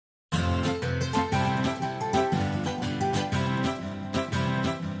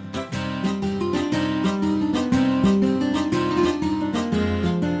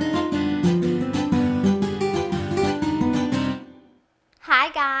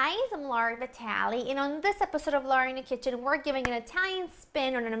guys, I'm Laura Vitale, and on this episode of Laura in the Kitchen, we're giving an Italian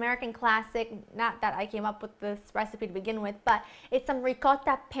spin on an American classic. Not that I came up with this recipe to begin with, but it's some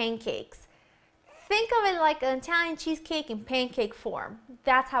ricotta pancakes. Think of it like an Italian cheesecake in pancake form.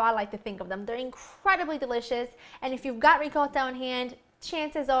 That's how I like to think of them. They're incredibly delicious, and if you've got ricotta on hand,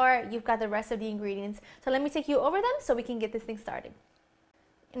 chances are you've got the rest of the ingredients. So let me take you over them so we can get this thing started.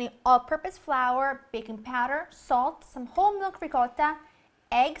 You need all-purpose flour, baking powder, salt, some whole milk ricotta,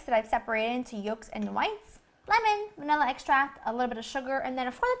 eggs that I've separated into yolks and whites, lemon, vanilla extract, a little bit of sugar, and then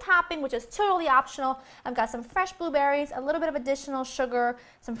for the topping, which is totally optional, I've got some fresh blueberries, a little bit of additional sugar,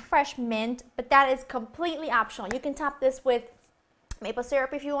 some fresh mint, but that is completely optional. You can top this with maple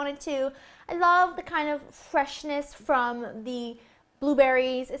syrup if you wanted to. I love the kind of freshness from the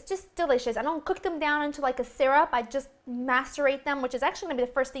blueberries. It's just delicious. I don't cook them down into like a syrup. I just macerate them, which is actually going to be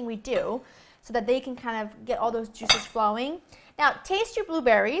the first thing we do, so that they can kind of get all those juices flowing. Now, taste your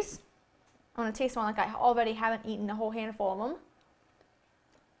blueberries. I'm going to taste one like I already haven't eaten a whole handful of them.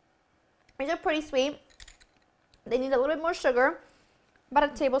 These are pretty sweet. They need a little bit more sugar. About a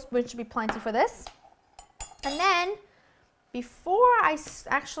tablespoon should be plenty for this. And then, before I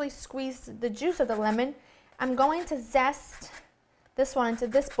actually squeeze the juice of the lemon, I'm going to zest this one into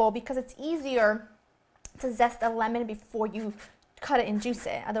this bowl because it's easier to zest a lemon before you cut it and juice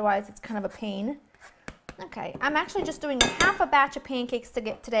it. Otherwise, it's kind of a pain. Okay, I'm actually just doing half a batch of pancakes to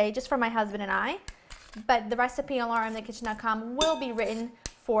get today, just for my husband and I. But the recipe on laurainthekitchen.com will be written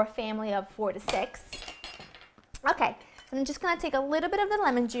for a family of 4 to 6. Okay, so I'm just going to take a little bit of the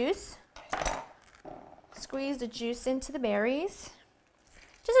lemon juice, squeeze the juice into the berries.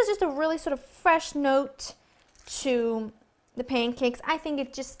 Just a really sort of fresh note to the pancakes. I think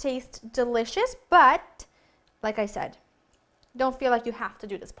it just tastes delicious, but like I said, don't feel like you have to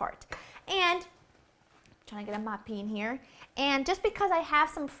do this part. And trying to get a moppy in here. And just because I have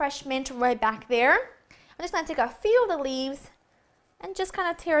some fresh mint right back there, I'm just going to take a few of the leaves and just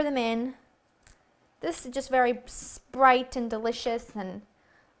kind of tear them in. This is just very bright and delicious, and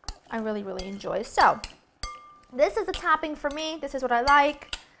I really, really enjoy. So this is the topping for me. This is what I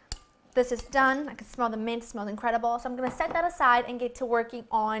like. This is done. I can smell the mint. It smells incredible. So I'm going to set that aside and get to working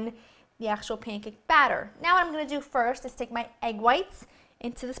on the actual pancake batter. Now what I'm going to do first is take my egg whites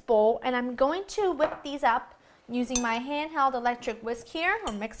into this bowl, and I'm going to whip these up using my handheld electric whisk here,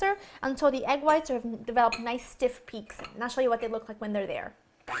 or mixer, until the egg whites have developed nice stiff peaks. And I'll show you what they look like when they're there.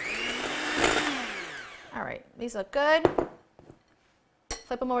 All right, these look good.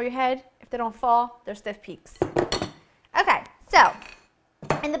 Flip them over your head. If they don't fall, they're stiff peaks. Okay, so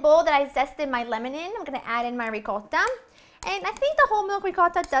in the bowl that I zested my lemon in, I'm going to add in my ricotta. And I think the whole milk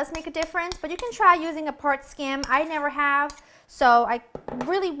ricotta does make a difference, but you can try using a part skim. I never have, so I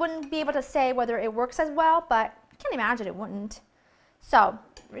really wouldn't be able to say whether it works as well, but I can't imagine it wouldn't. So,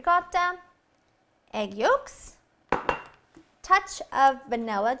 ricotta, egg yolks, touch of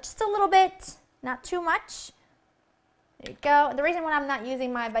vanilla, just a little bit, not too much. There you go. And the reason why I'm not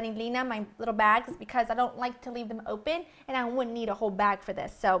using my vanillina, my little bags, is because I don't like to leave them open, and I wouldn't need a whole bag for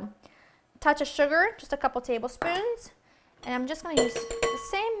this. So, touch of sugar, just a couple tablespoons. And I'm just going to use the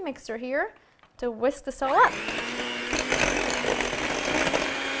same mixer here to whisk this all up.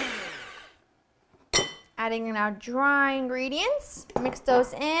 Adding in our dry ingredients, mix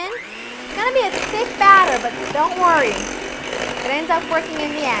those in. It's going to be a thick batter, but don't worry, it ends up working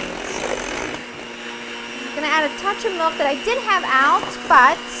in the end. I'm going to add a touch of milk that I did have out,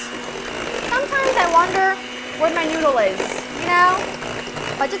 but sometimes I wonder where my noodle is, you know?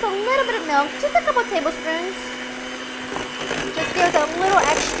 But just a little bit of milk, just a couple tablespoons. Just gives a little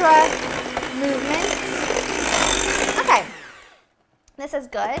extra movement. Okay, this is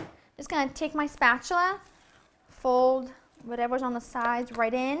good. Just going to take my spatula, fold whatever's on the sides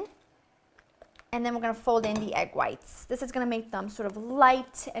right in, and then we're going to fold in the egg whites. This is going to make them sort of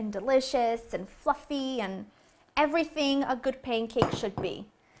light and delicious and fluffy and everything a good pancake should be.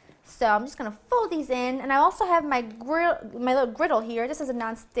 So I'm just going to fold these in, and I also have my little griddle here. This is a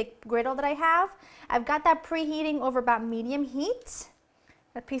non-stick griddle that I have. I've got that preheating over about medium heat.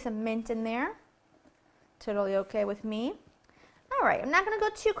 A piece of mint in there. Totally okay with me. All right, I'm not going to go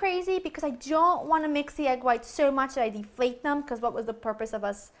too crazy because I don't want to mix the egg whites so much that I deflate them, because what was the purpose of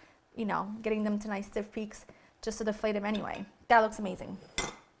us, you know, getting them to nice stiff peaks? Just to deflate them anyway. That looks amazing.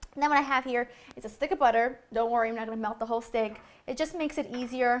 And then what I have here is a stick of butter. Don't worry, I'm not going to melt the whole stick. It just makes it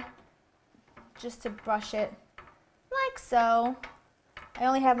easier just to brush it like so. I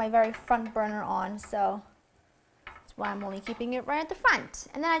only have my very front burner on, so that's why I'm only keeping it right at the front.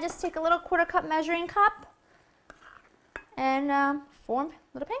 And then I just take a little 1/4 cup measuring cup and form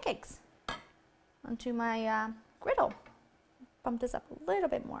little pancakes onto my griddle. bump this up a little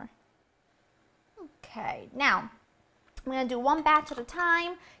bit more. Okay, now I'm gonna do one batch at a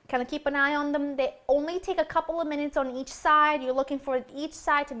time, kind of keep an eye on them. They only take a couple of minutes on each side. You're looking for each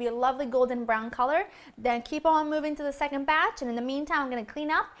side to be a lovely golden brown color. Then keep on moving to the second batch, and in the meantime, I'm gonna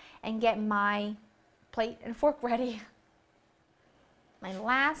clean up and get my plate and fork ready. My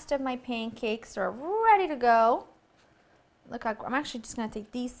last of my pancakes are ready to go. Look, I'm actually just gonna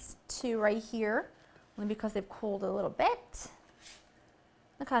take these two right here, only because they've cooled a little bit.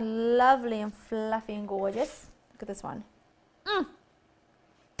 Look how lovely and fluffy and gorgeous. Look at this one.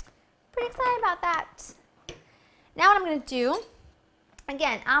 Pretty excited about that. Now what I'm going to do,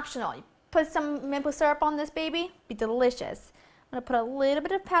 again, optional. You put some maple syrup on this baby, be delicious. I'm going to put a little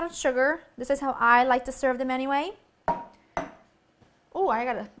bit of powdered sugar. This is how I like to serve them anyway. Oh, I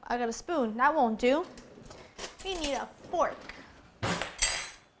got a spoon. That won't do. We need a fork.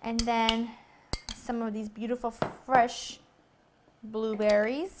 And then some of these beautiful fresh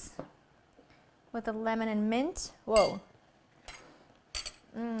blueberries with the lemon and mint. Whoa.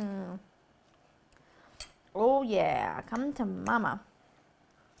 Oh yeah, come to mama.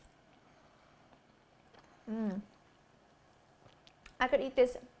 I could eat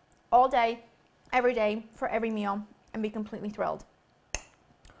this all day, every day, for every meal, and be completely thrilled.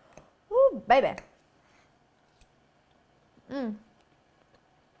 Ooh, baby.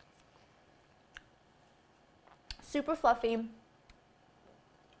 Super fluffy.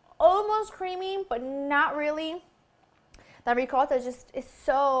 Almost creamy, but not really. The ricotta is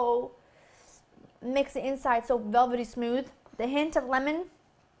so mixed inside, so velvety smooth. The hint of lemon,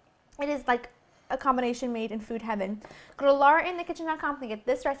 it is like a combination made in food heaven. Go to laurainthekitchen.com to get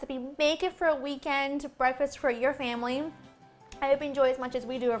this recipe. Make it for a weekend breakfast for your family. I hope you enjoy as much as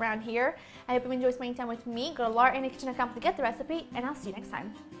we do around here. I hope you enjoy spending time with me. Go to laurainthekitchen.com to get the recipe, and I'll see you next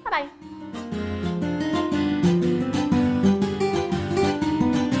time. Bye-bye.